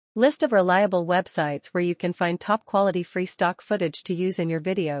List of reliable websites where you can find top-quality free stock footage to use in your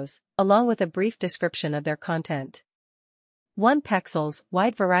videos, along with a brief description of their content. 1 Pexels,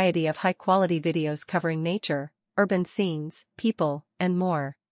 wide variety of high-quality videos covering nature, urban scenes, people, and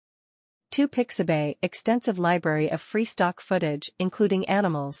more. 2 Pixabay, extensive library of free stock footage including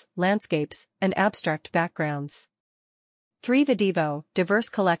animals, landscapes, and abstract backgrounds. 3 Videvo, diverse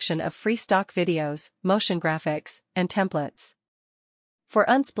collection of free stock videos, motion graphics, and templates. 4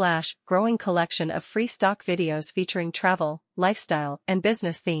 Unsplash, growing collection of free stock videos featuring travel, lifestyle, and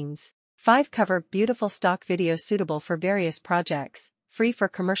business themes. 5 Cover, beautiful stock videos suitable for various projects, free for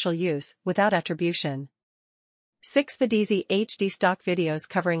commercial use, without attribution. 6 Videezy, HD stock videos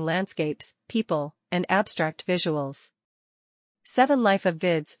covering landscapes, people, and abstract visuals. 7 Life of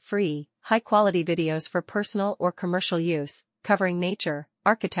Vids, free, high-quality videos for personal or commercial use, covering nature,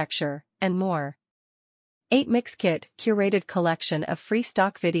 architecture, and more. 8 Mixkit, curated collection of free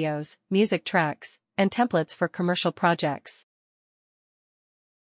stock videos, music tracks, and templates for commercial projects.